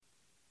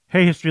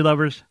Hey, history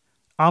lovers.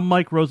 I'm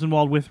Mike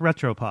Rosenwald with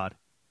Retropod,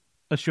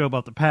 a show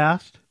about the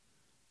past,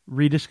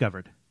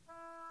 rediscovered.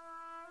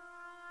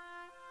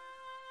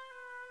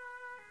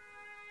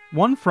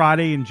 One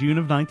Friday in June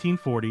of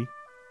 1940,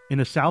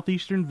 in a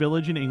southeastern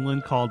village in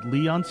England called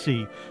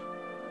Leigh-on-Sea,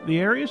 the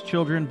area's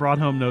children brought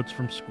home notes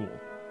from school.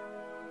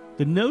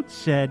 The notes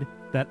said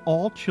that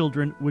all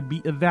children would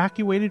be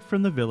evacuated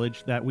from the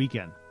village that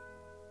weekend.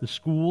 The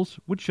schools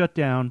would shut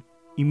down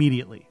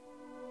immediately.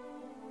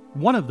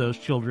 One of those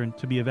children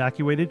to be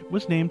evacuated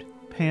was named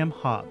Pam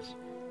Hobbs,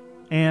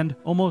 and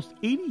almost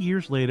 80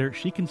 years later,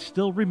 she can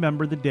still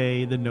remember the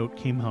day the note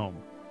came home.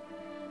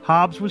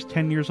 Hobbs was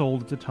 10 years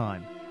old at the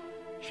time.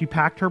 She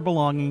packed her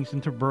belongings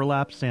into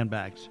burlap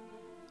sandbags.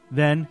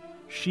 Then,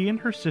 she and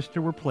her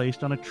sister were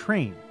placed on a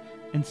train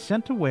and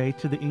sent away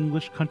to the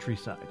English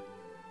countryside.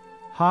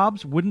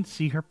 Hobbs wouldn't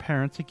see her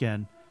parents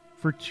again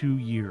for 2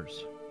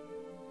 years.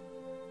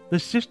 The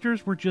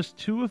sisters were just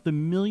two of the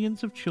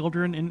millions of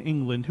children in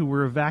England who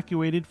were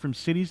evacuated from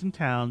cities and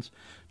towns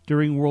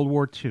during World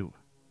War II.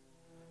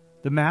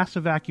 The mass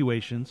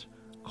evacuations,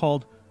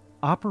 called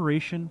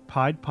Operation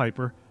Pied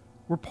Piper,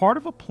 were part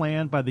of a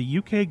plan by the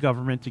UK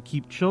government to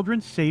keep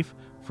children safe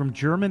from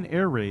German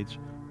air raids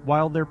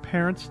while their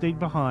parents stayed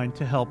behind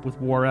to help with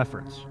war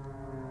efforts.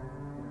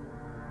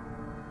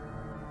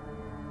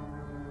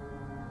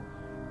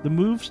 The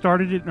move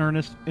started in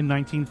earnest in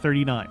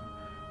 1939.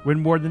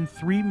 When more than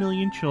 3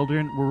 million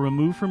children were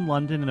removed from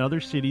London and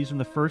other cities in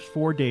the first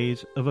 4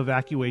 days of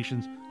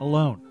evacuations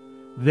alone.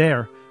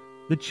 There,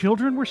 the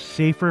children were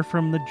safer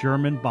from the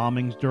German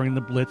bombings during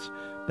the Blitz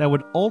that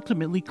would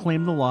ultimately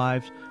claim the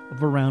lives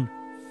of around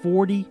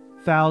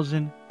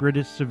 40,000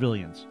 British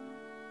civilians,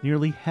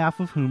 nearly half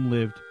of whom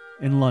lived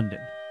in London.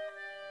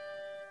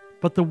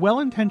 But the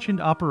well-intentioned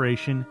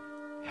operation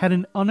had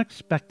an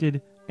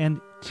unexpected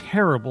and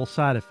terrible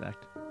side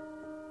effect.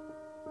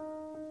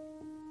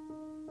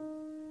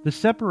 The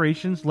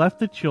separations left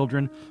the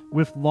children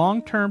with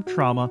long-term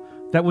trauma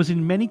that was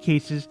in many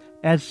cases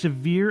as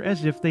severe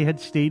as if they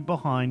had stayed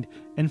behind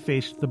and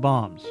faced the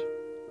bombs.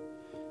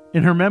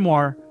 In her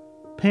memoir,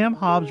 Pam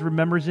Hobbs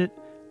remembers it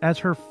as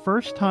her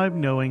first time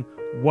knowing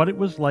what it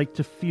was like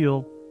to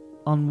feel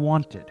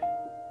unwanted.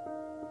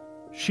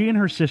 She and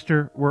her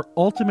sister were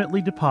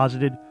ultimately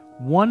deposited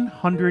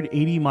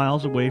 180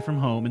 miles away from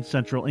home in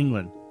central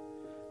England.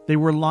 They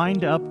were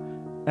lined up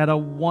at a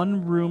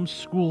one-room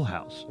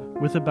schoolhouse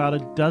with about a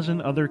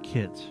dozen other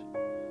kids.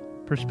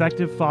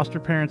 Prospective foster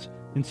parents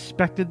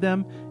inspected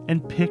them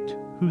and picked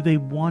who they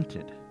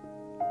wanted.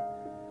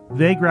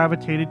 They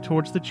gravitated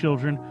towards the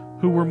children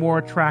who were more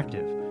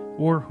attractive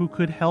or who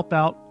could help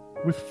out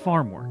with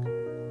farm work.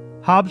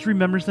 Hobbs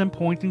remembers them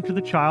pointing to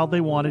the child they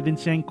wanted and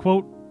saying,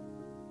 quote,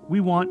 "We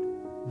want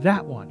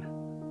that one."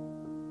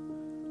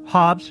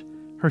 Hobbs,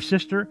 her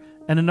sister,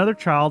 and another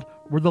child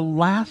were the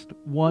last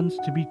ones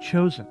to be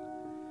chosen.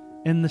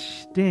 And the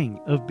sting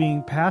of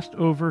being passed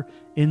over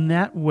in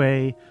that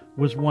way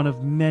was one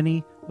of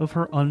many of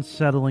her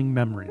unsettling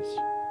memories.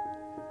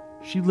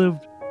 She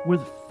lived with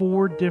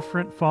 4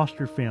 different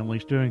foster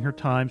families during her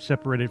time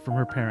separated from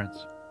her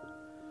parents.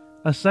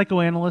 A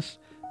psychoanalyst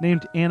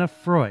named Anna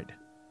Freud,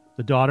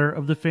 the daughter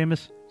of the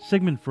famous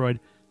Sigmund Freud,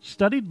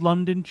 studied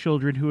London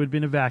children who had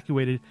been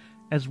evacuated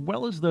as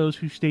well as those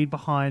who stayed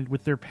behind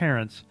with their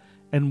parents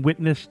and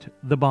witnessed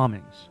the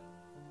bombings.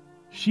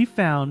 She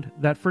found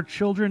that for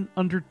children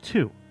under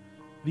 2,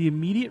 the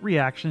immediate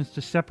reactions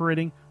to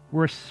separating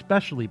were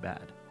especially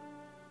bad.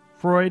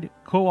 Freud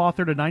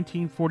co-authored a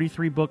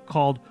 1943 book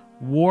called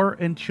War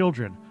and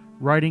Children,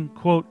 writing,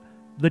 quote,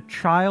 "The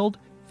child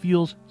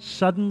feels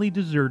suddenly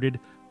deserted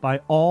by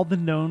all the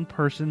known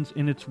persons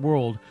in its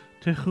world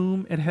to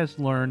whom it has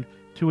learned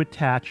to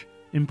attach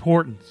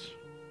importance."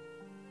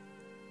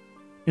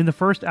 In the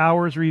first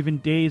hours or even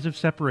days of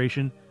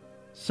separation,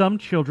 some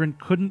children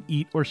couldn't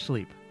eat or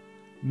sleep.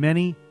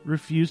 Many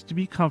refused to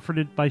be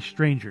comforted by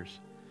strangers.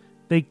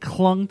 They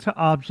clung to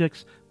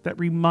objects that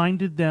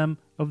reminded them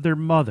of their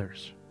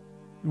mothers.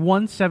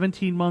 One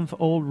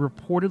 17-month-old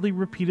reportedly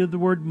repeated the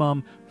word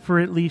mum for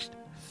at least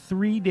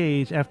 3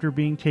 days after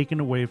being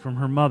taken away from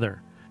her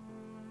mother.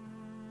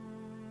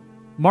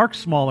 Mark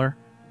Smaller,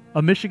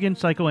 a Michigan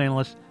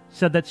psychoanalyst,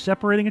 said that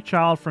separating a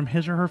child from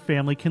his or her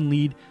family can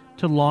lead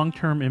to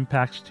long-term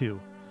impacts too,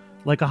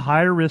 like a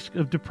higher risk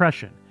of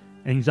depression,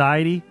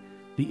 anxiety,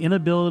 the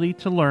inability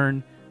to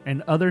learn,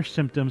 and other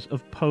symptoms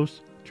of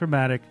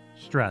post-traumatic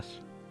stress.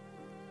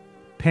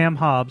 Pam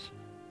Hobbs,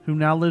 who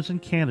now lives in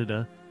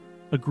Canada,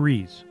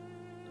 agrees.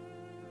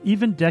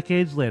 Even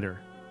decades later,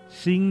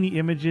 seeing the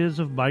images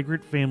of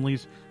migrant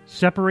families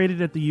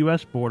separated at the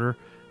U.S. border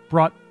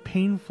brought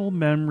painful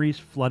memories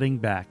flooding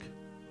back.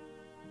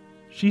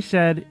 She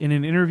said in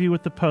an interview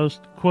with the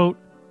Post, quote,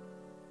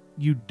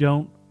 "You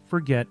don't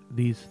forget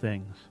these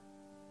things."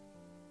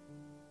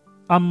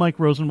 I'm Mike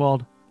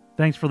Rosenwald.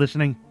 Thanks for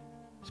listening.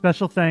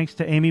 Special thanks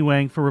to Amy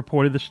Wang for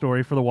reporting the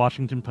story for the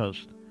Washington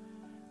Post.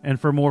 And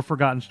for more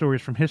forgotten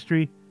stories from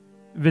history,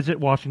 visit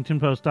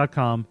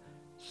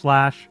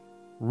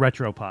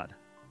WashingtonPost.com/retropod.